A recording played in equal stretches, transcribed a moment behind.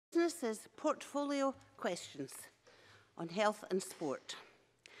Business is portfolio questions on health and sport.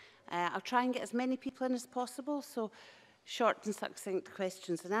 I'll try and get as many people in as possible, so short and succinct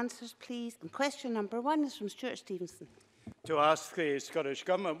questions and answers, please. And question number 1 is from Stuart Stevenson. To ask the Scottish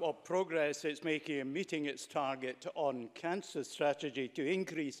Government what progress it's making in meeting its target on cancer strategy to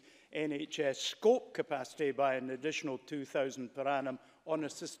increase NHS scope capacity by an additional 2,000 per annum on a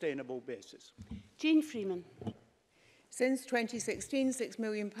sustainable basis. Jean Freeman. Since 2016, £6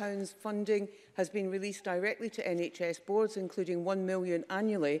 million funding has been released directly to NHS boards, including £1 million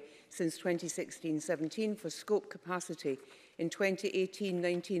annually since 2016-17 for scope capacity. In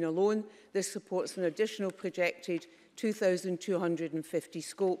 2018-19 alone, this supports an additional projected 2,250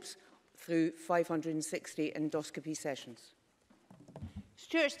 scopes through 560 endoscopy sessions.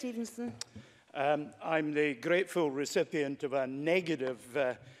 Stuart Stevenson. I'm the grateful recipient of a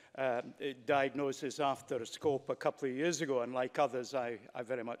negative diagnosis after a scope a couple of years ago, and like others, I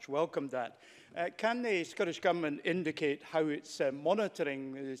very much welcomed that. Can the Scottish Government indicate how it's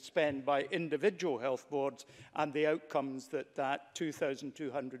monitoring the spend by individual health boards and the outcomes that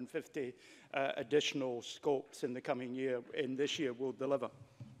 2,250 additional scopes in the coming year, in this year, will deliver?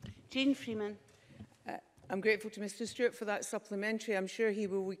 Jean Freeman. I'm grateful to Mr Stewart for that supplementary. I'm sure he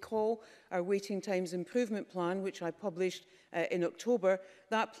will recall our waiting times improvement plan, which I published in October.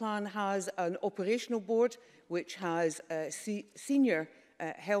 That plan has an operational board, which has a senior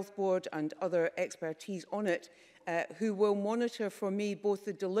health board and other expertise on it, who will monitor for me both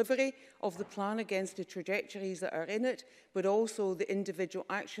the delivery of the plan against the trajectories that are in it, but also the individual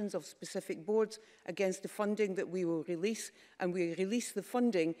actions of specific boards against the funding that we will release. And we release the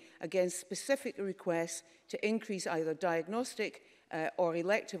funding against specific requests to increase either diagnostic or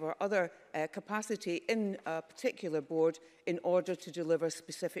elective or other capacity in a particular board in order to deliver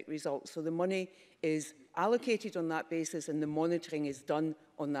specific results. So the money is allocated on that basis and the monitoring is done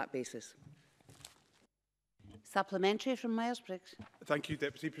on that basis. Supplementary from Miles Briggs. Thank you,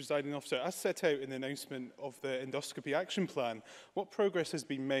 Deputy Presiding Officer. As set out in the announcement of the Endoscopy Action Plan, what progress has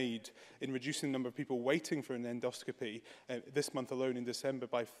been made in reducing the number of people waiting for an endoscopy this month alone in December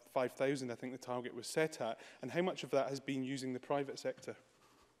by 5,000, I think the target was set at, and how much of that has been using the private sector?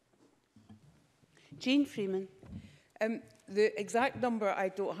 Jean Freeman. The exact number I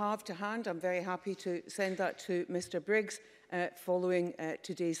don't have to hand. I'm very happy to send that to Mr Briggs following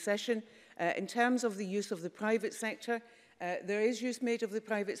today's session. In terms of the use of the private sector, there is use made of the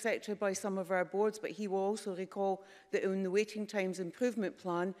private sector by some of our boards, but he will also recall that in the Waiting Times Improvement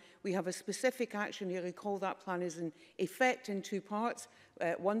Plan, we have a specific action. You recall that plan is in effect in 2 parts.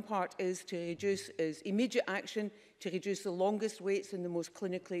 One part is immediate action to reduce the longest waits and the most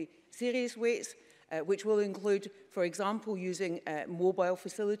clinically serious waits, which will include, for example, using mobile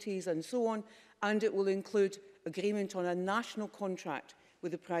facilities and so on, and it will include agreement on a national contract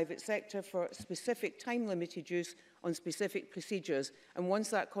with the private sector for specific time-limited use on specific procedures. And once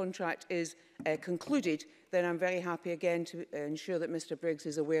that contract is concluded, then I'm very happy again to ensure that Mr Briggs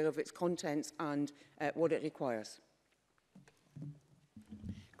is aware of its contents and what it requires.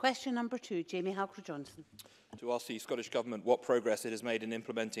 Question number 2, Jamie Halcrow-Johnson. To ask the Scottish Government what progress it has made in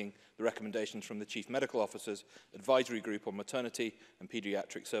implementing the recommendations from the Chief Medical Officer's Advisory Group on Maternity and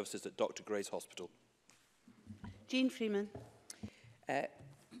Paediatric Services at Dr Gray's Hospital. Jean Freeman.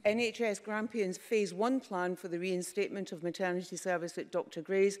 NHS Grampian's Phase 1 plan for the reinstatement of maternity service at Dr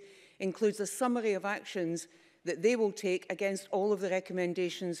Gray's includes a summary of actions that they will take against all of the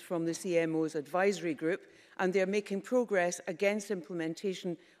recommendations from the CMO's advisory group, and they're making progress against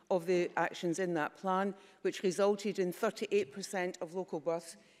implementation of the actions in that plan, which resulted in 38% of local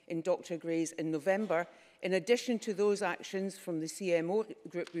births in Dr Gray's in November. In addition to those actions from the CMO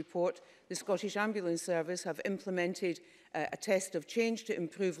group report, the Scottish Ambulance Service have implemented a test of change to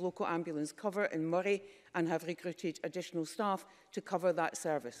improve local ambulance cover in Murray and have recruited additional staff to cover that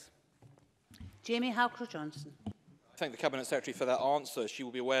service. Jamie Halcrow-Johnson. I thank the Cabinet Secretary for that answer. She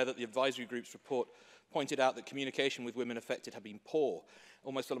will be aware that the advisory group's report pointed out that communication with women affected had been poor.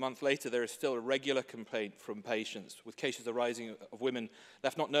 Almost a month later, there is still a regular complaint from patients, with cases arising of women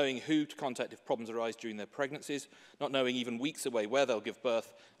left not knowing who to contact if problems arise during their pregnancies, not knowing even weeks away where they'll give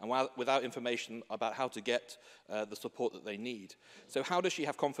birth, and without information about how to get the support that they need. So how does she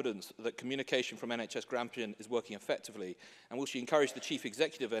have confidence that communication from NHS Grampian is working effectively? And will she encourage the Chief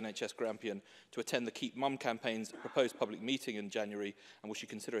Executive of NHS Grampian to attend the Keep Mum campaign's proposed public meeting in January, and will she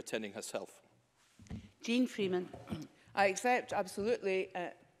consider attending herself? Jean Freeman. I accept absolutely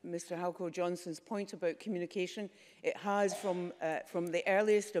Mr Halcrow-Johnson's point about communication. It has, from the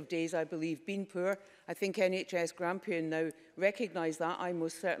earliest of days, I believe, been poor. I think NHS Grampian now recognise that. I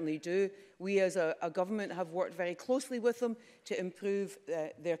most certainly do. We as a government have worked very closely with them to improve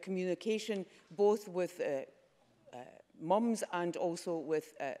their communication, both with mums and also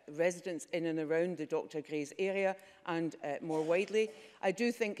with residents in and around the Dr Gray's area and more widely. I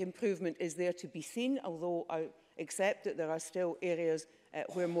do think improvement is there to be seen, although I accept that there are still areas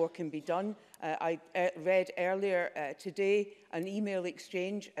where more can be done. I read earlier today an email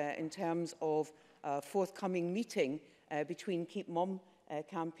exchange in terms of a forthcoming meeting between Keep Mum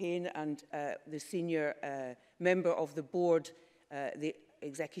campaign and the senior member of the board, the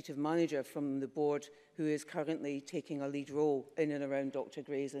executive manager from the board, who is currently taking a lead role in and around Dr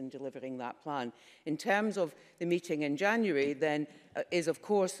Gray's and delivering that plan. In terms of the meeting in January, then, is of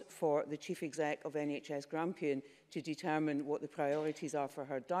course for the Chief Exec of NHS Grampian to determine what the priorities are for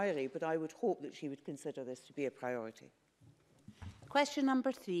her diary, but I would hope that she would consider this to be a priority. Question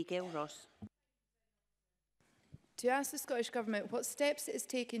number 3, Gail Ross. To ask the Scottish Government what steps it is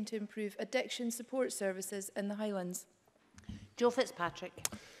taking to improve addiction support services in the Highlands. Joe Fitzpatrick.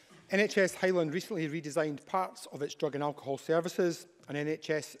 NHS Highland recently redesigned parts of its drug and alcohol services. An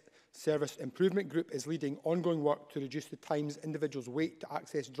NHS Service Improvement Group is leading ongoing work to reduce the times individuals wait to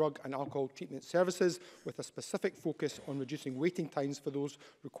access drug and alcohol treatment services, with a specific focus on reducing waiting times for those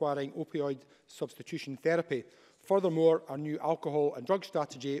requiring opioid substitution therapy. Furthermore, our new alcohol and drug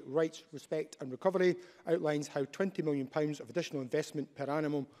strategy, Rights, Respect and Recovery, outlines how £20 million of additional investment per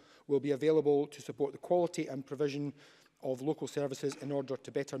annum will be available to support the quality and provision of local services in order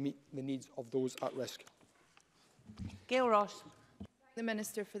to better meet the needs of those at risk. Gail Ross. The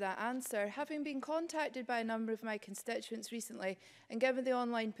Minister for that answer. Having been contacted by a number of my constituents recently and given the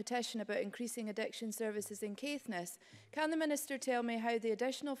online petition about increasing addiction services in Caithness, can the Minister tell me how the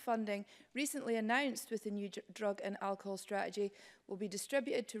additional funding recently announced with the new drug and alcohol strategy will be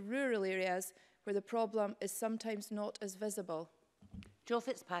distributed to rural areas where the problem is sometimes not as visible? Joe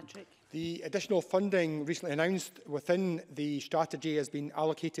Fitzpatrick. The additional funding recently announced within the strategy has been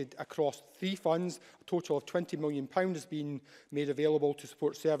allocated across 3 funds. A total of £20 million has been made available to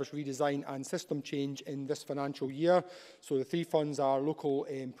support service redesign and system change in this financial year. So the 3 funds are Local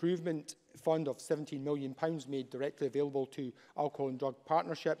Improvement Fund of £17 million made directly available to alcohol and drug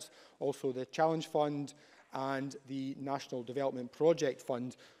partnerships, also the Challenge Fund and the National Development Project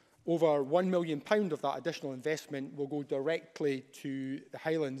Fund. Over £1 million of that additional investment will go directly to the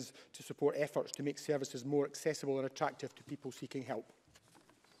Highlands to support efforts to make services more accessible and attractive to people seeking help.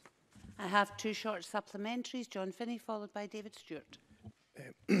 I have 2 short supplementaries. John Finney, followed by David Stewart.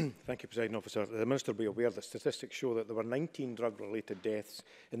 Thank you, Presiding Officer. The Minister will be aware that statistics show that there were 19 drug-related deaths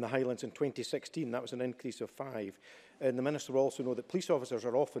in the Highlands in 2016. That was an increase of 5. And the Minister will also know that police officers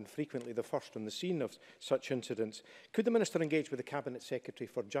are frequently the first on the scene of such incidents. Could the Minister engage with the Cabinet Secretary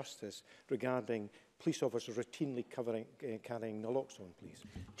for Justice regarding police officers routinely carrying naloxone, please?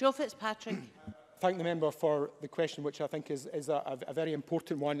 Joe Fitzpatrick. Thank the member for the question, which I think is a very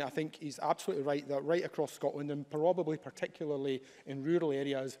important one. I think he's absolutely right that right across Scotland, and probably particularly in rural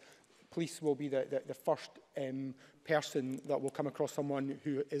areas, police will be the first person that will come across someone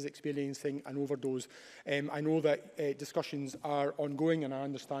who is experiencing an overdose. I know that discussions are ongoing, and I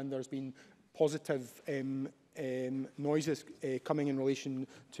understand there's been positive noises coming in relation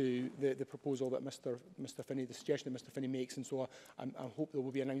to the proposal that Mr Finney, the suggestion that Mr Finney makes, and so I hope there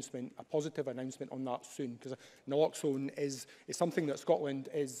will be a positive announcement on that soon, because naloxone is something that Scotland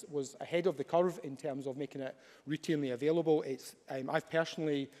was ahead of the curve in terms of making it routinely available. I've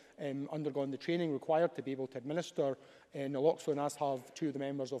personally undergone the training required to be able to administer naloxone, as have 2 of the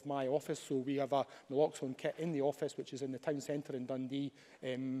members of my office. So we have a naloxone kit in the office, which is in the town centre in Dundee.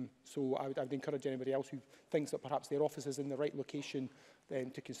 So I would encourage anybody else who thinks that perhaps their office is in the right location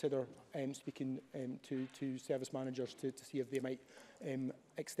to consider speaking to service managers to see if they might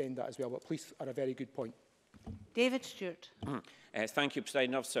extend that as well. But police are a very good point. David Stewart. Thank you,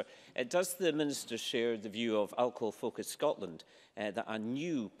 Presiding Officer. Does the Minister share the view of Alcohol Focus Scotland that a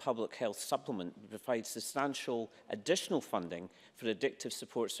new public health supplement provides substantial additional funding for addictive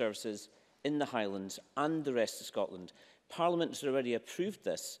support services in the Highlands and the rest of Scotland? Parliament has already approved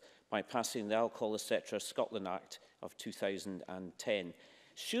this by passing the Alcohol Etc. Scotland Act of 2010.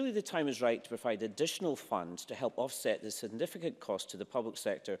 Surely the time is right to provide additional funds to help offset the significant cost to the public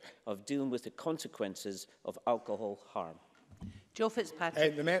sector of dealing with the consequences of alcohol harm. Joe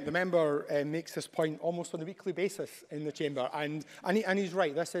Fitzpatrick. The member makes this point almost on a weekly basis in the chamber, and he's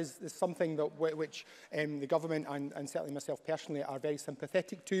right. This is something that which the government and certainly myself personally are very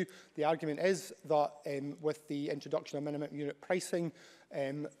sympathetic to. The argument is that with the introduction of minimum unit pricing,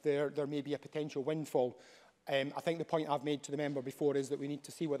 there may be a potential windfall. I think the point I've made to the member before is that we need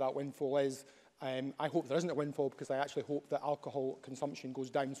to see what that windfall is. I hope there isn't a windfall, because I actually hope that alcohol consumption goes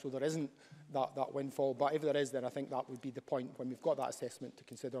down so there isn't that windfall. But if there is, then I think that would be the point when we've got that assessment to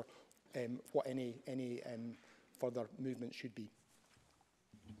consider what any further movement should be.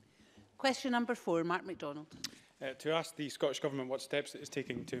 Question number 4, Mark MacDonald. To ask the Scottish Government what steps it is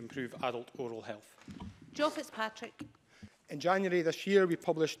taking to improve adult oral health. Joe Fitzpatrick. In January this year, we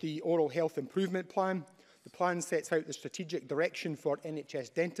published the Oral Health Improvement Plan. The plan sets out the strategic direction for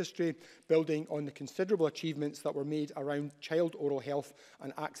NHS dentistry, building on the considerable achievements that were made around child oral health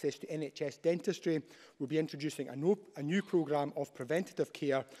and access to NHS dentistry. We'll be introducing a new programme of preventative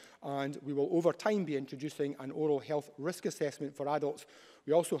care, and we will over time be introducing an oral health risk assessment for adults.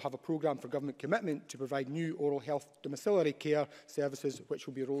 We also have a programme for government commitment to provide new oral health domiciliary care services, which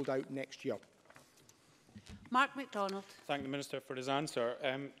will be rolled out next year. Mark MacDonald. Thank the Minister for his answer.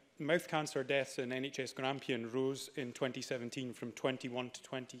 Mouth cancer deaths in NHS Grampian rose in 2017 from 21 to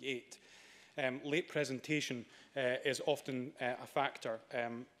 28. Late presentation is often a factor.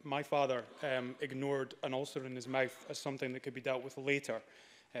 My father ignored an ulcer in his mouth as something that could be dealt with later.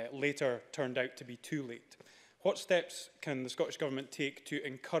 Later turned out to be too late. What steps can the Scottish Government take to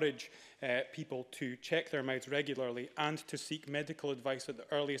encourage people to check their mouths regularly and to seek medical advice at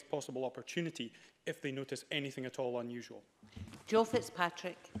the earliest possible opportunity if they notice anything at all unusual? Joe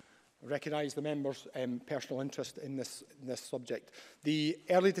Fitzpatrick. I recognise the member's personal interest in this subject. The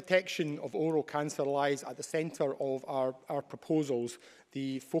early detection of oral cancer lies at the centre of our proposals.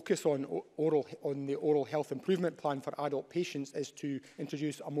 The focus on the Oral Health Improvement Plan for adult patients is to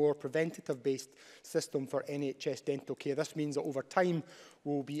introduce a more preventative-based system for NHS dental care. This means that over time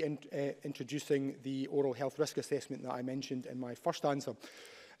we'll be introducing the oral health risk assessment that I mentioned in my first answer.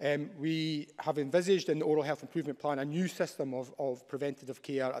 We have envisaged in the Oral Health Improvement Plan a new system of preventative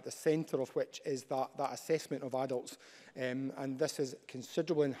care, at the centre of which is that assessment of adults. And this is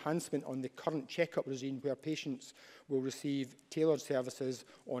considerable enhancement on the current check-up regime, where patients will receive tailored services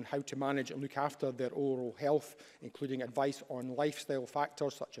on how to manage and look after their oral health, including advice on lifestyle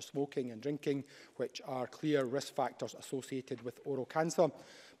factors such as smoking and drinking, which are clear risk factors associated with oral cancer.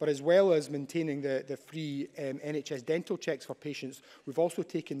 But as well as maintaining the free NHS dental checks for patients, we've also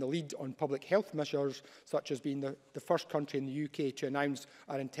taken the lead on public health measures, such as being the first country in the UK to announce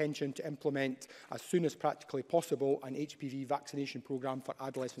our intention to implement, as soon as practically possible, an HPV vaccination programme for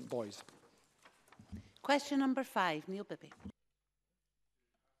adolescent boys. Question number 5, Neil Bibby.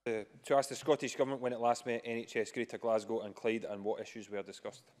 To ask the Scottish Government when it last met NHS Greater Glasgow and Clyde and what issues were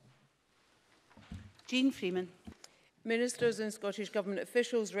discussed. Jean Freeman. Ministers and Scottish Government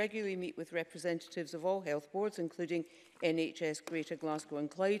officials regularly meet with representatives of all health boards, including NHS Greater Glasgow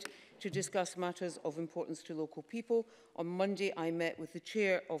and Clyde, to discuss matters of importance to local people. On Monday, I met with the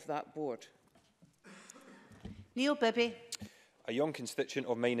chair of that board. Neil Bibby. A young constituent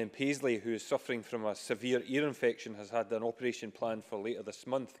of mine in Paisley who is suffering from a severe ear infection has had an operation planned for later this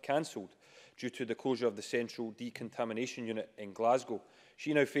month cancelled due to the closure of the Central Decontamination Unit in Glasgow.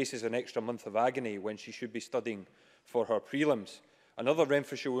 She now faces an extra month of agony when she should be studying for her prelims. Another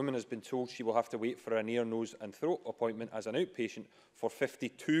Renfrewshire woman has been told she will have to wait for an ear, nose and throat appointment as an outpatient for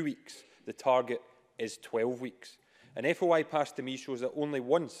 52 weeks. The target is 12 weeks. An FOI passed to me shows that only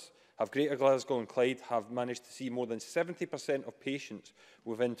once have Greater Glasgow and Clyde have managed to see more than 70% of patients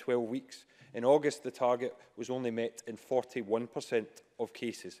within 12 weeks. In August, the target was only met in 41% of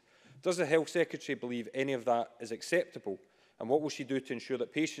cases. Does the Health Secretary believe any of that is acceptable? And what will she do to ensure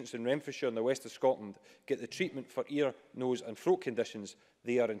that patients in Renfrewshire and the west of Scotland get the treatment for ear, nose and throat conditions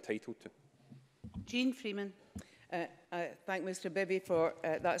they are entitled to? Jean Freeman. I thank Mr Bibby for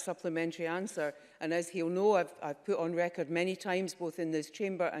that supplementary answer. And as he'll know, I've put on record many times, both in this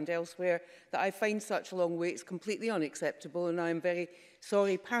chamber and elsewhere, that I find such long waits completely unacceptable, and I am very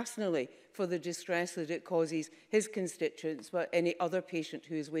sorry personally for the distress that it causes his constituents, but any other patient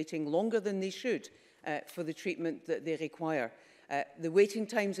who is waiting longer than they should for the treatment that they require. The Waiting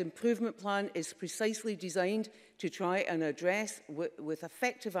Times Improvement Plan is precisely designed to try and address with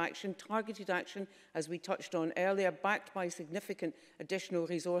effective action, targeted action, as we touched on earlier, backed by significant additional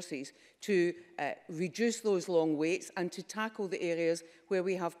resources, to reduce those long waits and to tackle the areas where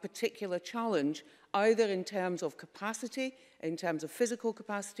we have particular challenge, either in terms of capacity in terms of physical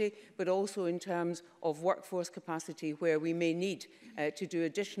capacity, but also in terms of workforce capacity, where we may need to do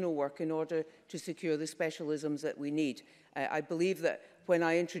additional work in order to secure the specialisms that we need. I believe that when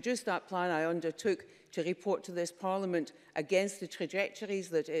I introduced that plan, I undertook to report to this Parliament against the trajectories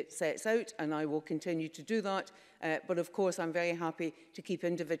that it sets out, and I will continue to do that. But of course, I'm very happy to keep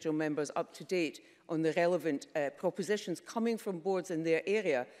individual members up to date on the relevant propositions coming from boards in their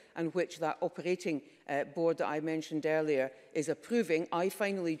area, and which that operating board that I mentioned earlier is approving. I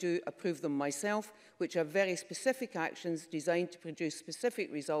finally do approve them myself, which are very specific actions designed to produce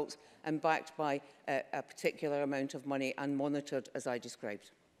specific results and backed by a particular amount of money and monitored as I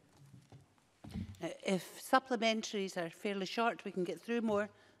described. If supplementaries are fairly short, we can get through more.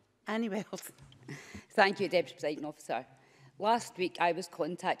 Annie Wells. Thank you, Deputy Presiding Officer. Last week, I was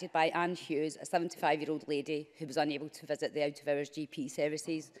contacted by Anne Hughes, a 75-year-old lady who was unable to visit the out-of-hours GP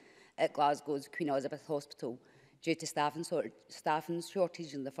services at Glasgow's Queen Elizabeth Hospital due to staffing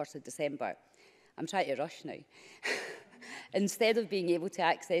shortage on the 1st of December. I'm trying to rush now. Instead of being able to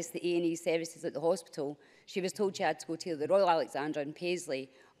access the A&E services at the hospital, she was told she had to go to the Royal Alexandra in Paisley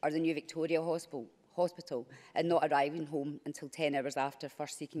or the New Victoria Hospital and not arriving home until 10 hours after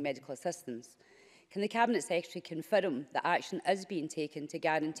first seeking medical assistance. Can the Cabinet Secretary confirm that action is being taken to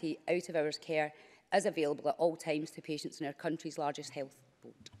guarantee out-of-hours care is available at all times to patients in our country's largest health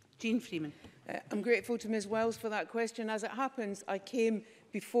board? Jean Freeman. I'm grateful to Ms Wells for that question. As it happens, I came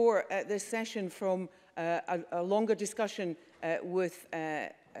before this session from a longer discussion with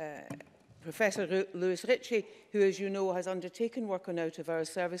Professor Lewis Ritchie, who, as you know, has undertaken work on out-of-hours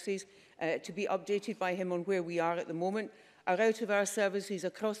services, to be updated by him on where we are at the moment. Our out-of-hours services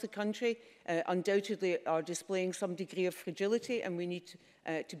across the country undoubtedly are displaying some degree of fragility, and we need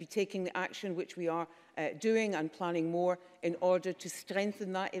to be taking the action which we are doing and planning more in order to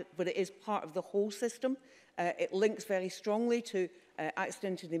strengthen that. But it is part of the whole system. It links very strongly to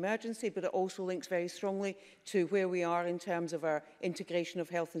accident and emergency, but it also links very strongly to where we are in terms of our integration of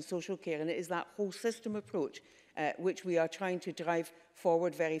health and social care. And it is that whole system approach which we are trying to drive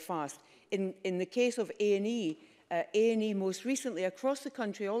forward very fast. In the case of A&E most recently across the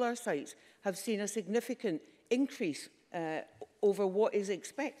country, all our sites have seen a significant increase over what is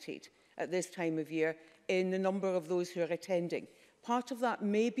expected at this time of year in the number of those who are attending. Part of that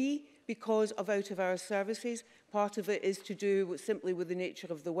may be because of out-of-hours services. Part of it is to do simply with the nature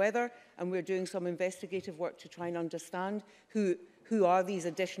of the weather, and we're doing some investigative work to try and understand who are these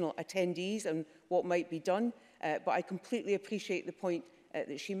additional attendees and what might be done. But I completely appreciate the point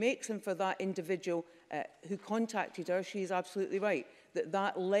that she makes, and for that individual who contacted her, she is absolutely right,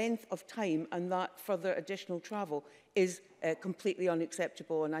 that length of time and that further additional travel is completely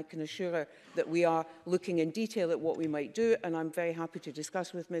unacceptable, and I can assure her that we are looking in detail at what we might do, and I'm very happy to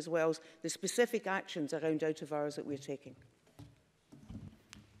discuss with Ms Wells the specific actions around out-of-hours that we're taking.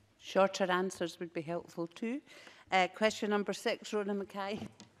 Shorter answers would be helpful too. Question number 6, Rona Mackay.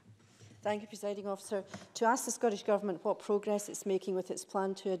 Thank you, Presiding Officer. To ask the Scottish Government what progress it's making with its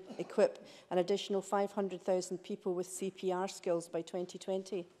plan to equip an additional 500,000 people with CPR skills by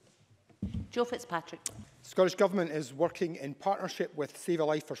 2020. Joe Fitzpatrick. The Scottish Government is working in partnership with Save a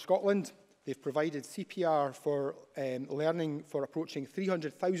Life for Scotland. They've provided CPR for learning for approaching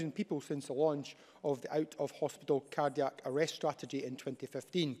 300,000 people since the launch of the out-of-hospital cardiac arrest strategy in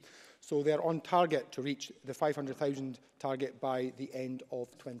 2015. So they're on target to reach the 500,000 target by the end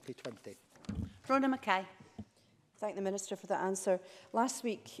of 2020. Rona Mackay. Thank the Minister for that answer. Last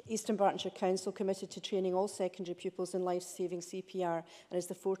week, Eastern Bartonshire Council committed to training all secondary pupils in life-saving CPR and is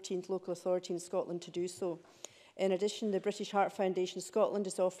the 14th local authority in Scotland to do so. In addition, the British Heart Foundation Scotland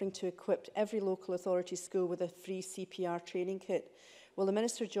is offering to equip every local authority school with a free CPR training kit. Will the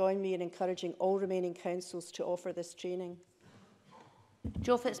Minister join me in encouraging all remaining councils to offer this training?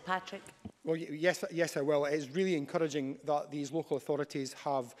 Joe Fitzpatrick. Well, yes, I will. It is really encouraging that these local authorities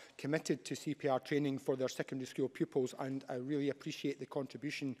have committed to CPR training for their secondary school pupils, and I really appreciate the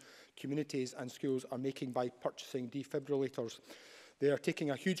contribution communities and schools are making by purchasing defibrillators. They are taking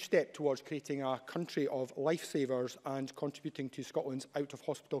a huge step towards creating a country of lifesavers and contributing to Scotland's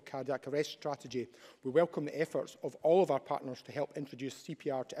out-of-hospital cardiac arrest strategy. We welcome the efforts of all of our partners to help introduce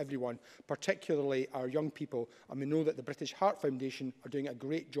CPR to everyone, particularly our young people, and we know that the British Heart Foundation are doing a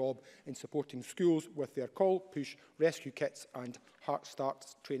great job in supporting schools with their call, push, rescue kits and Heart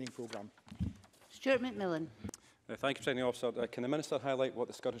Starts training programme. Stuart McMillan. Thank you, Presiding Officer. Can the Minister highlight what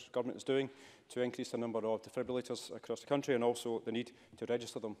the Scottish Government is doing to increase the number of defibrillators across the country, and also the need to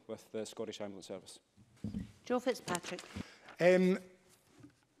register them with the Scottish Ambulance Service? Joe Fitzpatrick. I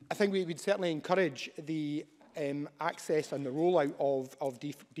think we would certainly encourage the access and the rollout of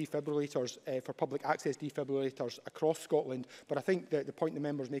defibrillators for public access defibrillators across Scotland. But I think that the point the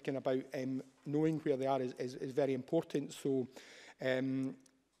member's making about knowing where they are is very important. So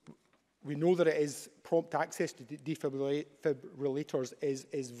we know that it is prompt access to defibrillators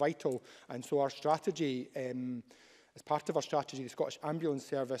is vital, and so our strategy, as part of our strategy, the Scottish Ambulance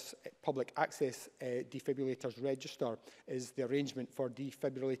Service Public Access Defibrillators Register is the arrangement for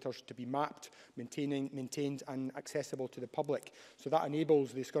defibrillators to be mapped, maintained and accessible to the public. So that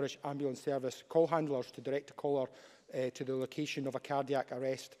enables the Scottish Ambulance Service call handlers to direct a caller to the location of a cardiac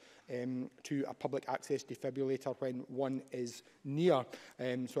arrest to a public access defibrillator when one is near.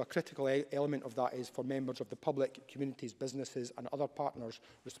 So a critical element of that is for members of the public, communities, businesses and other partners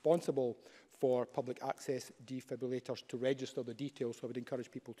responsible for public access defibrillators to register the details. So I would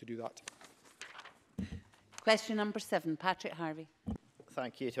encourage people to do that. Question number 7, Patrick Harvey.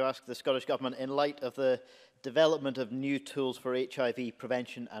 Thank you. To ask the Scottish Government, in light of the development of new tools for HIV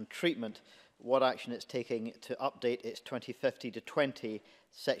prevention and treatment, what action it's taking to update its 2050 to 20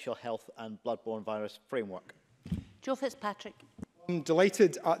 sexual health and bloodborne virus framework. Joe Fitzpatrick. I'm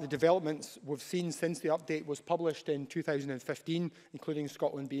delighted at the developments we've seen since the update was published in 2015, including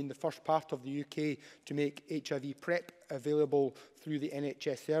Scotland being the first part of the UK to make HIV PrEP available through the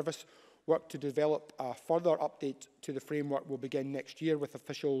NHS service. Work to develop a further update to the framework will begin next year, with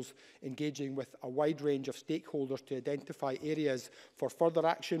officials engaging with a wide range of stakeholders to identify areas for further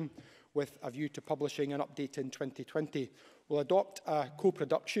action, with a view to publishing an update in 2020. We'll adopt a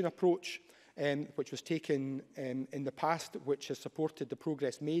co-production approach which was taken in the past, which has supported the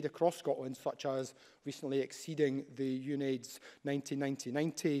progress made across Scotland, such as recently exceeding the UNAIDS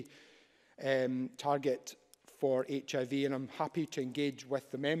 90-90-90 target for HIV, and I'm happy to engage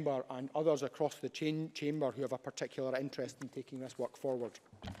with the member and others across the chamber who have a particular interest in taking this work forward.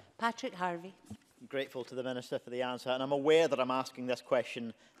 Patrick Harvey. I'm grateful to the Minister for the answer, and I'm aware that I'm asking this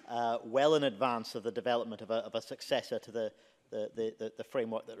question well in advance of the development of a successor to the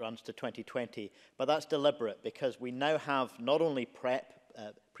framework that runs to 2020. But that's deliberate, because we now have not only PrEP,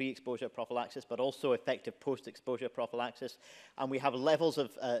 pre-exposure prophylaxis, but also effective post-exposure prophylaxis, and we have levels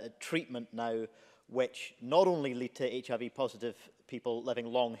of treatment now which not only lead to HIV-positive people living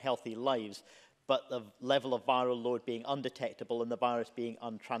long, healthy lives, but the level of viral load being undetectable and the virus being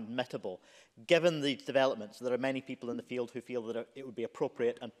untransmittable. Given these developments, there are many people in the field who feel that it would be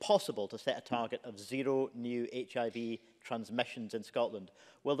appropriate and possible to set a target of 0 new HIV transmissions in Scotland.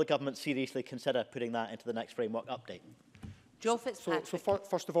 Will the government seriously consider putting that into the next framework update? Joe Fitzpatrick. So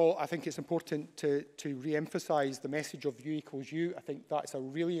first of all, I think it's important to re-emphasise the message of U equals U. I think that's a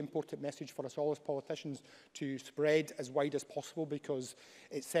really important message for us all as politicians to spread as wide as possible, because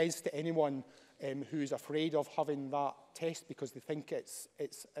it says to anyone who's afraid of having that test because they think it's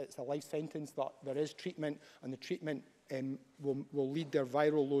a life sentence, that there is treatment, and the treatment will lead their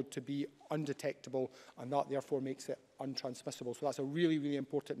viral load to be undetectable, and that therefore makes it untransmissible. So that's a really, really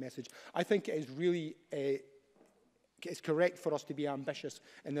important message. I think it is really it's correct for us to be ambitious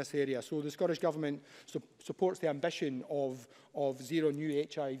in this area. So the Scottish Government supports the ambition of 0 new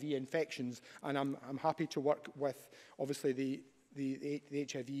HIV infections, and I'm happy to work with, obviously, the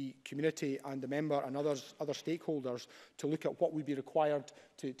HIV community and the member and other stakeholders to look at what would be required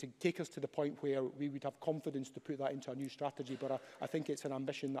to take us to the point where we would have confidence to put that into a new strategy. But I think it's an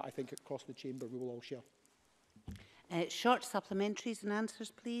ambition that I think across the chamber we will all share. Short supplementaries and answers,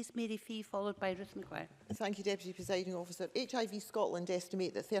 please. Mary Fee, followed by Ruth Maguire. Thank you, Deputy Presiding Officer. HIV Scotland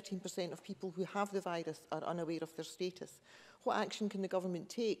estimate that 13% of people who have the virus are unaware of their status. What action can the Government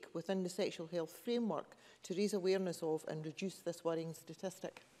take within the sexual health framework to raise awareness of and reduce this worrying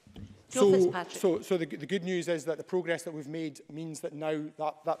statistic? So the good news is that the progress that we've made means that now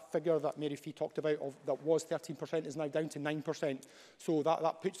that figure that Mary Fee talked about, that was 13%, is now down to 9%. So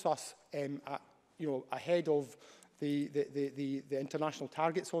that puts us ahead of the international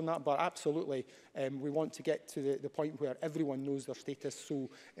targets on that, but absolutely we want to get to the point where everyone knows their status. So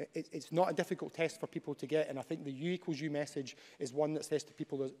it's not a difficult test for people to get, and I think the U equals U message is one that says to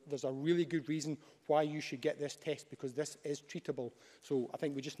people there's a really good reason why you should get this test, because this is treatable. So I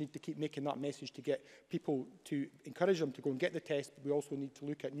think we just need to keep making that message to get people, to encourage them to go and get the test, but we also need to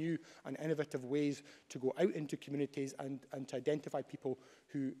look at new and innovative ways to go out into communities and to identify people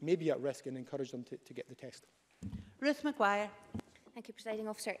who may be at risk and encourage them to get the test. Ruth Maguire. Thank you, Presiding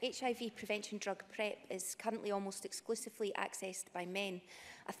Officer. HIV prevention drug PrEP is currently almost exclusively accessed by men.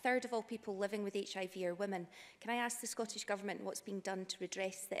 A third of all people living with HIV are women. Can I ask the Scottish Government what's being done to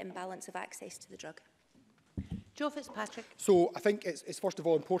redress the imbalance of access to the drug? Joe Fitzpatrick. So I think it's first of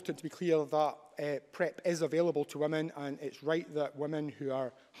all important to be clear that PrEP is available to women, and it's right that women who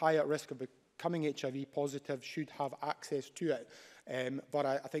are high at risk of becoming HIV positive should have access to it. But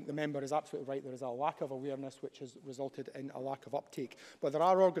I think the member is absolutely right. There is a lack of awareness which has resulted in a lack of uptake. But there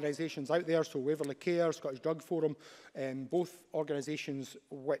are organisations out there, so Waverley Care, Scottish Drug Forum, both organisations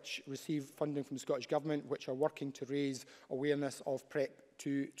which receive funding from the Scottish Government, which are working to raise awareness of PrEP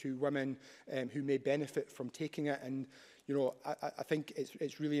to women who may benefit from taking it. And you know, I think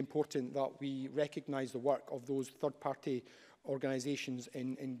it's really important that we recognise the work of those third-party organisations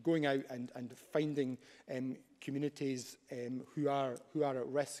in going out and finding communities who are at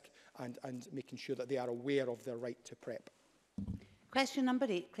risk and making sure that they are aware of their right to PrEP. Question number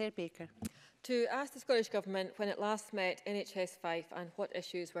 8, Claire Baker. To ask the Scottish Government when it last met NHS 5 and what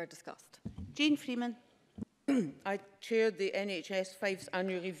issues were discussed. Jean Freeman. I chaired the NHS 5's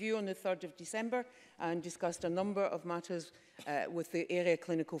annual review on the 3rd of December and discussed a number of matters with the Area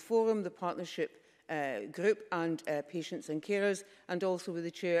Clinical Forum, the Partnership Group and patients and carers, and also with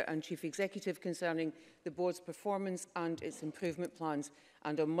the Chair and Chief Executive concerning the board's performance and its improvement plans.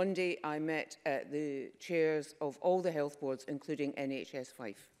 And on Monday I met the chairs of all the health boards, including NHS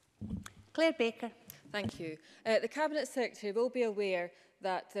 5. Claire Baker. Thank you. The Cabinet Secretary will be aware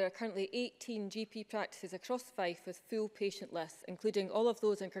that there are currently 18 GP practices across Fife with full patient lists, including all of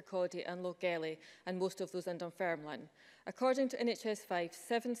those in Kirkcaldy and Logelly, and most of those in Dunfermline. According to NHS 5,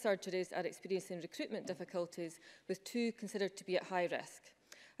 7 surgeries are experiencing recruitment difficulties, with 2 considered to be at high risk.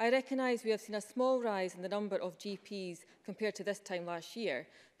 I recognise we have seen a small rise in the number of GPs compared to this time last year,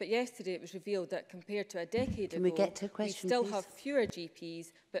 but yesterday it was revealed that compared to a decade ago, we still have fewer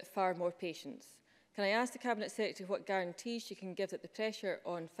GPs but far more patients. Can I ask the Cabinet Secretary what guarantees she can give that the pressure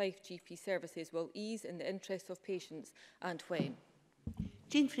on Fife GP services will ease in the interests of patients and when?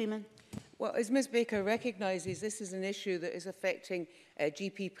 Jean Freeman. Well, as Ms Baker recognises, this is an issue that is affecting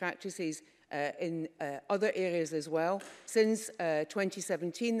GP practices in other areas as well. Since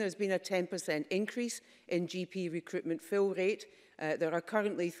 2017, there's been a 10% increase in GP recruitment fill rate. There are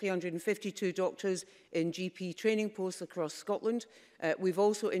currently 352 doctors in GP training posts across Scotland. We've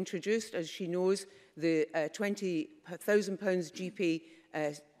also introduced, as she knows, the £20,000 GP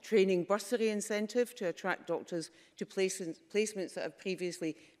training bursary incentive to attract doctors to placements that have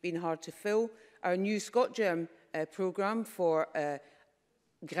previously been hard to fill. Our new ScotGerm programme for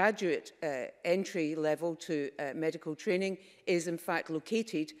graduate entry level to medical training is in fact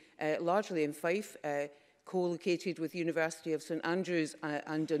located largely in Fife, co-located with University of St Andrews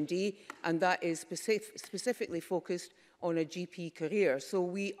and Dundee, and that is specifically focused on a GP career. So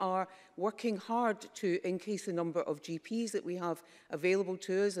we are working hard to increase the number of GPs that we have available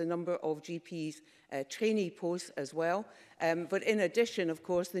to us, the number of GPs trainee posts as well. But in addition, of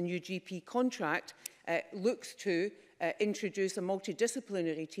course, the new GP contract looks to introduce a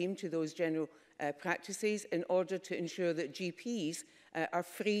multidisciplinary team to those general practices in order to ensure that GPs are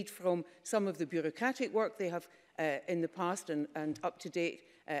freed from some of the bureaucratic work they have in the past and up to date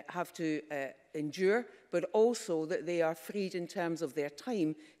have to endure, but also that they are freed in terms of their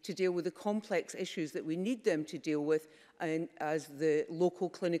time to deal with the complex issues that we need them to deal with as the local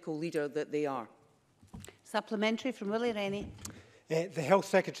clinical leader that they are. Supplementary from Willie Rennie. The Health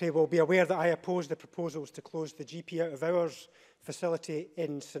Secretary will be aware that I oppose the proposals to close the GP out of hours facility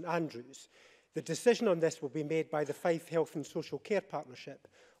in St Andrews. The decision on this will be made by the Fife Health and Social Care Partnership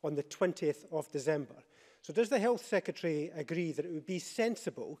on the 20th of December. So does the Health Secretary agree that it would be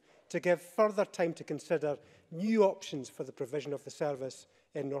sensible to give further time to consider new options for the provision of the service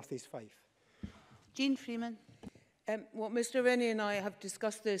in North East Fife? Jean Freeman. Well, Mr Rennie and I have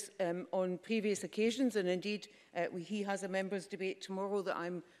discussed this on previous occasions, and indeed he has a members' debate tomorrow that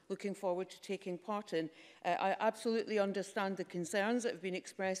I'm looking forward to taking part in. I absolutely understand the concerns that have been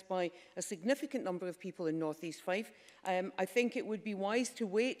expressed by a significant number of people in North East Fife. I think it would be wise to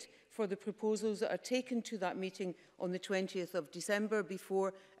wait for the proposals that are taken to that meeting on the 20th of December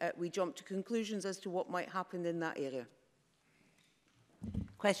before we jump to conclusions as to what might happen in that area.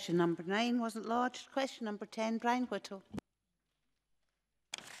 Question number 9 wasn't lodged. Question number 10, Brian Whittle.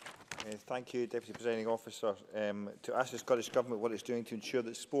 Thank you, Deputy Presiding Officer. To ask the Scottish Government what it's doing to ensure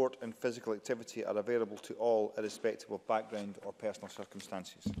that sport and physical activity are available to all, irrespective of background or personal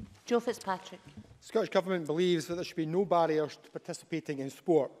circumstances. Joe Fitzpatrick. The Scottish Government believes that there should be no barriers to participating in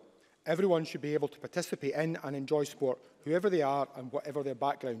sport. Everyone should be able to participate in and enjoy sport, whoever they are and whatever their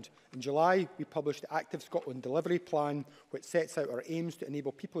background. In July, we published the Active Scotland Delivery Plan, which sets out our aims to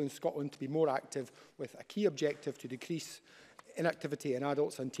enable people in Scotland to be more active, with a key objective to decrease inactivity in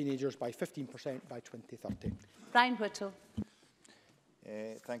adults and teenagers by 15% by 2030. Brian Whittle.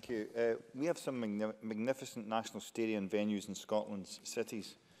 Thank you. We have some magnificent national stadium venues in Scotland's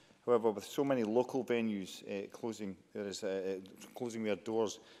cities. However, with so many local venues closing their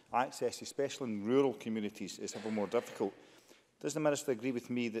doors, access, especially in rural communities, is ever more difficult. Does the Minister agree with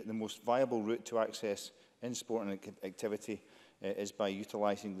me that the most viable route to access in sport and activity is by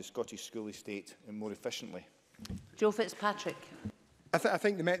utilising the Scottish school estate more efficiently? Joe Fitzpatrick. I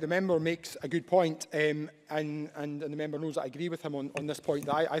think the member makes a good point, and the member knows that I agree with him on this point.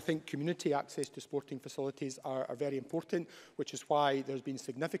 That I think community access to sporting facilities are very important, which is why there's been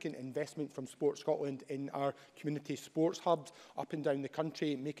significant investment from Sport Scotland in our community sports hubs up and down the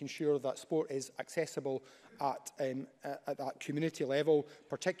country, making sure that sport is accessible at that community level,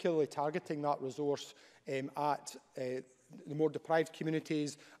 particularly targeting that resource at the more deprived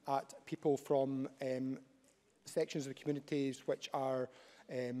communities, at people from sections of the communities which are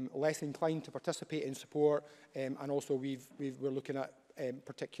less inclined to participate in sport, and also we're looking at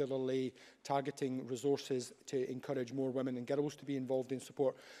particularly targeting resources to encourage more women and girls to be involved in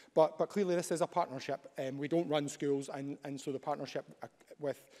sport. But clearly this is a partnership. We don't run schools, and so the partnership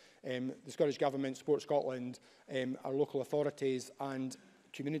with the Scottish Government, Sport Scotland, our local authorities and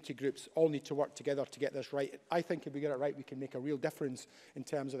community groups all need to work together to get this right. I think if we get it right, we can make a real difference in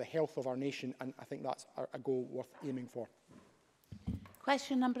terms of the health of our nation, and I think that's a goal worth aiming for.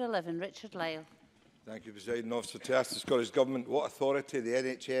 Question number 11, Richard Lyle. Thank you, Presiding Officer. To ask the Scottish Government what authority the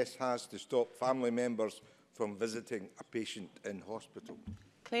NHS has to stop family members from visiting a patient in hospital.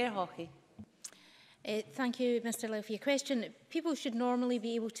 Claire Hawkey. Thank you, Mr Lyle, for your question. People should normally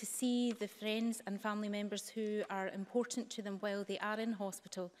be able to see the friends and family members who are important to them while they are in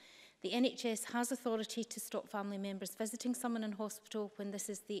hospital. The NHS has authority to stop family members visiting someone in hospital when this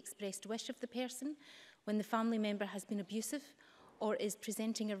is the expressed wish of the person, when the family member has been abusive or is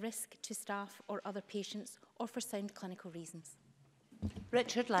presenting a risk to staff or other patients, or for sound clinical reasons.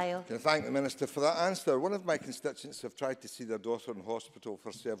 Richard Lyle. Can I thank the Minister for that answer? One of my constituents have tried to see their daughter in hospital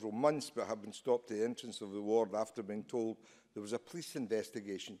for several months but have been stopped at the entrance of the ward after being told there was a police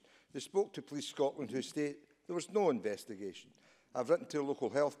investigation. They spoke to Police Scotland who state there was no investigation. I've written to a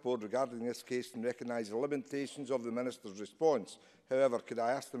local health board regarding this case and recognise the limitations of the Minister's response. However, could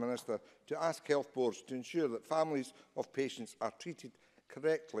I ask the Minister to ask health boards to ensure that families of patients are treated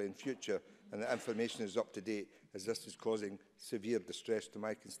correctly in future and that information is up to date, as this is causing severe distress to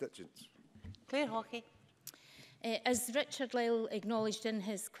my constituents? Claire Hawkey. As Richard Lyle acknowledged in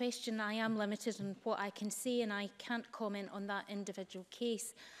his question, I am limited on what I can say and I can't comment on that individual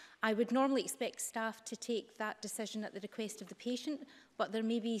case. I would normally expect staff to take that decision at the request of the patient, but there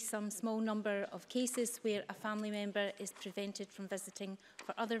may be some small number of cases where a family member is prevented from visiting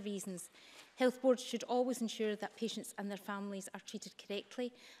for other reasons. Health boards should always ensure that patients and their families are treated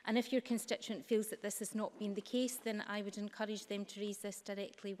correctly, and if your constituent feels that this has not been the case, then I would encourage them to raise this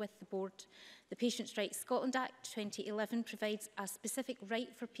directly with the board. The Patients' Rights Scotland Act 2011 provides a specific right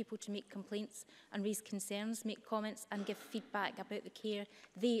for people to make complaints and raise concerns, make comments and give feedback about the care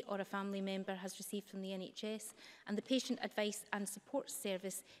they or a family member has received from the NHS, and the Patient Advice and Support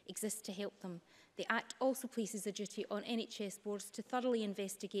Service exists to help them. The Act also places a duty on NHS boards to thoroughly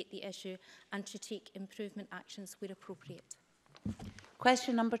investigate the issue and to take improvement actions where appropriate.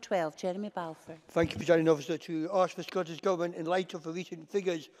 Question number 12, Jeremy Balfour. Thank you, Presiding Officer. To ask the Scottish Government, in light of the recent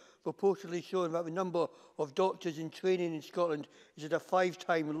figures reportedly showing that the number of doctors in training in Scotland is at a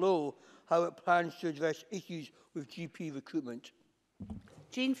 5-time low, how it plans to address issues with GP recruitment.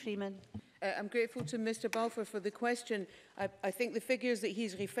 Jean Freeman. I'm grateful to Mr Balfour for the question. I think the figures that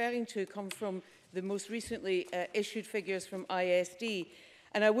he's referring to come from the most recently issued figures from ISD.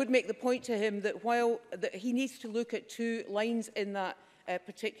 And I would make the point to him that while he needs to look at two lines in that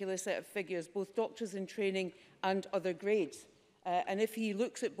particular set of figures, both doctors in training and other grades. And if he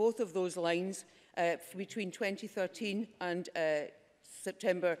looks at both of those lines between 2013 and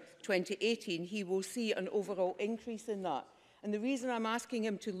September 2018, he will see an overall increase in that. And the reason I'm asking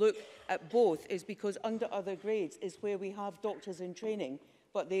him to look at both is because under other grades is where we have doctors in training,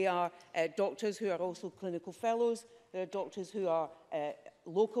 but they are doctors who are also clinical fellows. There are doctors who are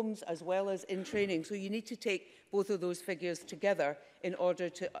locums as well as in training. So you need to take both of those figures together in order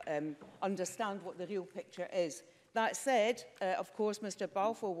to understand what the real picture is. That said, of course, Mr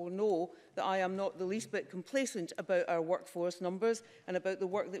Balfour will know that I am not the least bit complacent about our workforce numbers and about the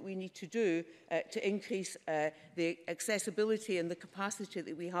work that we need to do to increase the accessibility and the capacity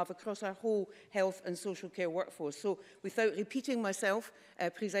that we have across our whole health and social care workforce. So without repeating myself,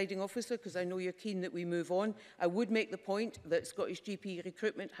 Presiding Officer, because I know you're keen that we move on, I would make the point that Scottish GP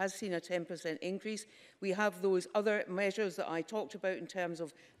recruitment has seen a 10% increase. We have those other measures that I talked about in terms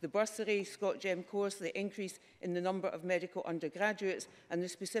of the bursary, ScotGem course, the increase in the the number of medical undergraduates and the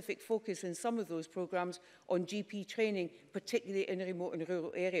specific focus in some of those programmes on GP training, particularly in remote and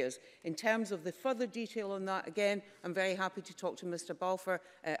rural areas. In terms of the further detail on that, again, I'm very happy to talk to Mr Balfour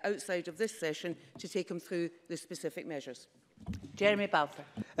outside of this session to take him through the specific measures. Jeremy Balfour.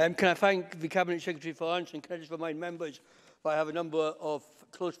 Can I thank the Cabinet Secretary for answering? Can I just remind members that I have a number of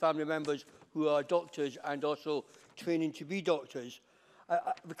close family members who are doctors and also training to be doctors.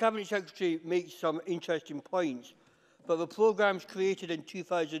 The Cabinet Secretary makes some interesting points, but the programmes created in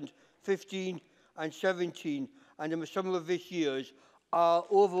 2015 and 17 and in the summer of this year are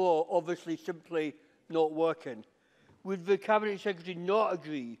overall obviously simply not working. Would the Cabinet Secretary not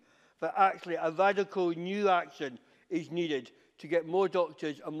agree that actually a radical new action is needed to get more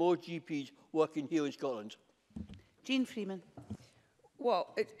doctors and more GPs working here in Scotland? Jean Freeman.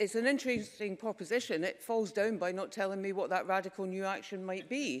 Well, it's an interesting proposition. It falls down by not telling me what that radical new action might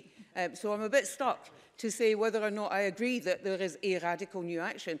be. So I'm a bit stuck to say whether or not I agree that there is a radical new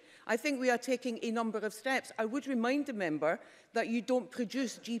action. I think we are taking a number of steps. I would remind the member that you don't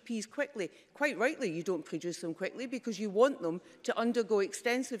produce GPs quickly. Quite rightly, you don't produce them quickly because you want them to undergo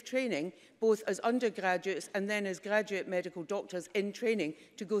extensive training, both as undergraduates and then as graduate medical doctors in training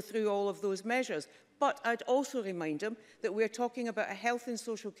to go through all of those measures. But I'd also remind them that we're talking about a health and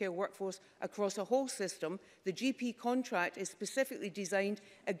social care workforce across a whole system. The GP contract is specifically designed,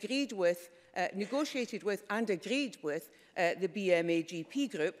 agreed with, negotiated with and agreed with the BMA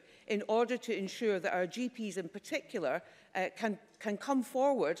GP group in order to ensure that our GPs in particular can come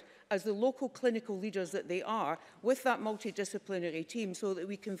forward as the local clinical leaders that they are with that multidisciplinary team so that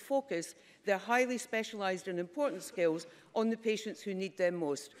we can focus their highly specialised and important skills on the patients who need them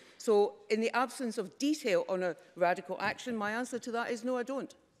most. So in the absence of detail on a radical action, my answer to that is no, I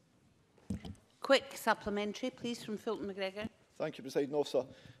don't. Quick supplementary, please, from Fulton McGregor. Thank you, Presiding Officer.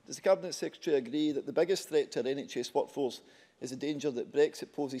 Does the Cabinet Secretary agree that the biggest threat to our NHS workforce is the danger that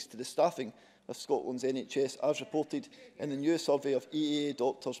Brexit poses to the staffing of Scotland's NHS, as reported in the new survey of EAA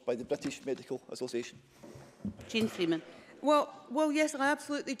doctors by the British Medical Association? Jean Freeman. Well, yes, I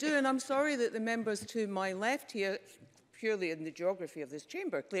absolutely do, and I'm sorry that the members to my left here, purely in the geography of this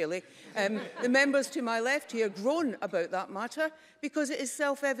chamber, clearly, the members to my left here groan about that matter because it is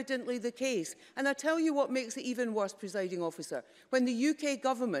self-evidently the case. And I tell you what makes it even worse, Presiding Officer, when the UK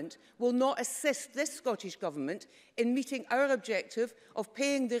government will not assist this Scottish government in meeting our objective of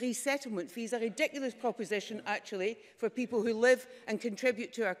paying the resettlement fees, a ridiculous proposition, actually, for people who live and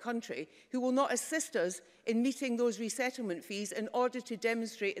contribute to our country, who will not assist us in meeting those resettlement fees in order to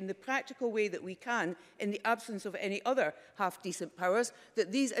demonstrate in the practical way that we can, in the absence of any other half-decent powers,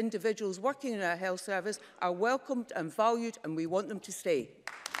 that these individuals working in our health service are welcomed and valued, and we want them to stay.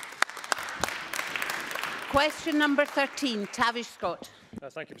 Question number 13, Tavish Scott.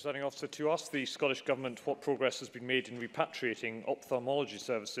 Thank you, Presiding Officer. To ask the Scottish Government what progress has been made in repatriating ophthalmology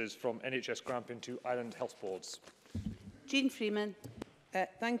services from NHS Grampian to Island Health Boards. Jean Freeman.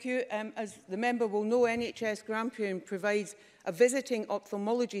 Thank you. As the member will know, NHS Grampian provides a visiting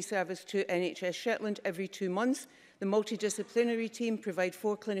ophthalmology service to NHS Shetland every 2 months. The multidisciplinary team provide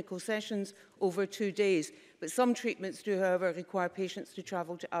 4 clinical sessions over 2 days. But some treatments do, however, require patients to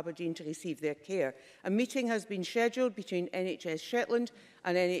travel to Aberdeen to receive their care. A meeting has been scheduled between NHS Shetland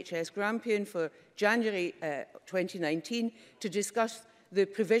and NHS Grampian for January 2019 to discuss the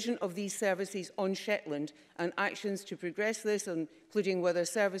provision of these services on Shetland and actions to progress this, including whether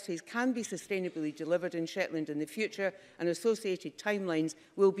services can be sustainably delivered in Shetland in the future, and associated timelines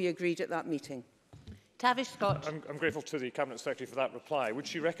will be agreed at that meeting. Tavish Scott. I'm grateful to the Cabinet Secretary for that reply. Would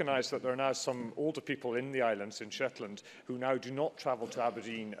she recognise that there are now some older people in the islands in Shetland who now do not travel to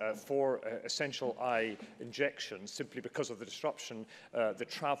Aberdeen for essential eye injections simply because of the disruption, the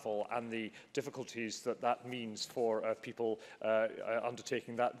travel and the difficulties that that means for people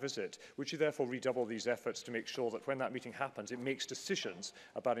undertaking that visit? Would she therefore redouble these efforts to make sure that when that meeting happens, it makes decisions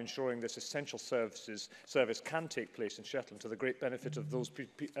about ensuring this essential service can take place in Shetland to the great benefit of those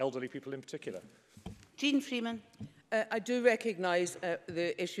elderly people in particular? Jean Freeman. I do recognise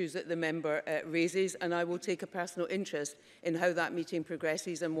the issues that the member raises, and I will take a personal interest in how that meeting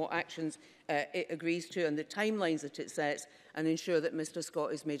progresses and what actions it agrees to and the timelines that it sets, and ensure that Mr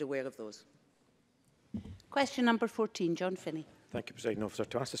Scott is made aware of those. Question number 14, John Finney. Thank you, Presiding Officer.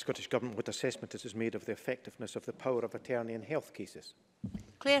 To ask the Scottish Government what assessment it has made of the effectiveness of the power of attorney in health cases.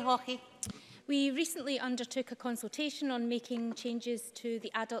 Claire Hawkey. We recently undertook a consultation on making changes to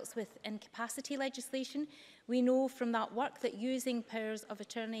the adults with incapacity legislation. We know from that work that using powers of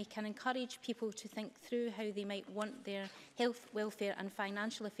attorney can encourage people to think through how they might want their health, welfare and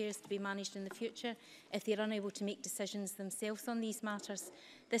financial affairs to be managed in the future if they are unable to make decisions themselves on these matters.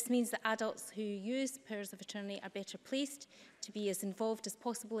 This means that adults who use powers of attorney are better placed to be as involved as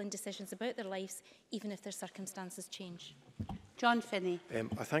possible in decisions about their lives, even if their circumstances change. John Finney.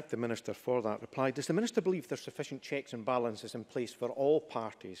 I thank the Minister for that reply. Does the Minister believe there are sufficient checks and balances in place for all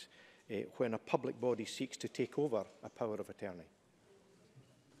parties when a public body seeks to take over a power of attorney?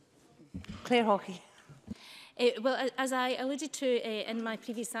 Claire Hawkey. Well, as I alluded to in my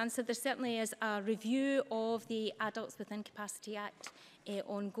previous answer, there certainly is a review of the Adults with Incapacity Act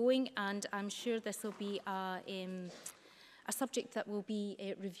ongoing, and I'm sure this will be a subject that will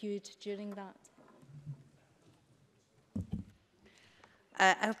be reviewed during that.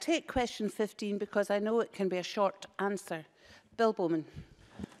 I'll take question 15 because I know it can be a short answer. Bill Bowman.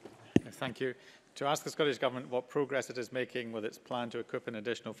 Thank you. To ask the Scottish Government what progress it is making with its plan to equip an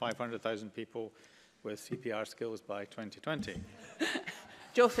additional 500,000 people with CPR skills by 2020.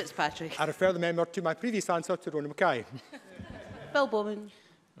 Joe Fitzpatrick. I refer the member to my previous answer to Rona Mackay. Bill Bowman.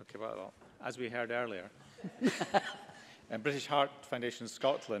 Okay, well, as we heard earlier, British Heart Foundation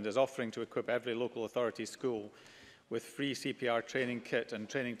Scotland is offering to equip every local authority school with free CPR training kit, and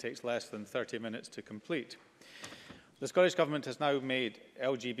training takes less than 30 minutes to complete. The Scottish Government has now made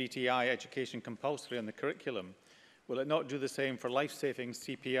LGBTI education compulsory in the curriculum. Will it not do the same for life-saving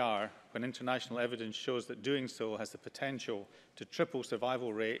CPR when international evidence shows that doing so has the potential to triple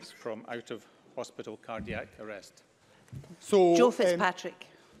survival rates from out-of-hospital cardiac arrest? So, Joe Fitzpatrick.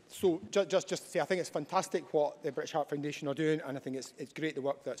 Just to say, I think it's fantastic what the British Heart Foundation are doing, and I think it's great the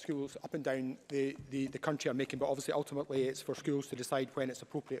work that schools up and down the country are making, but obviously ultimately it's for schools to decide when it's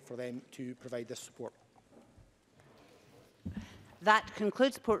appropriate for them to provide this support. That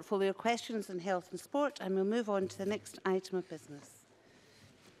concludes portfolio questions on health and sport, and we'll move on to the next item of business.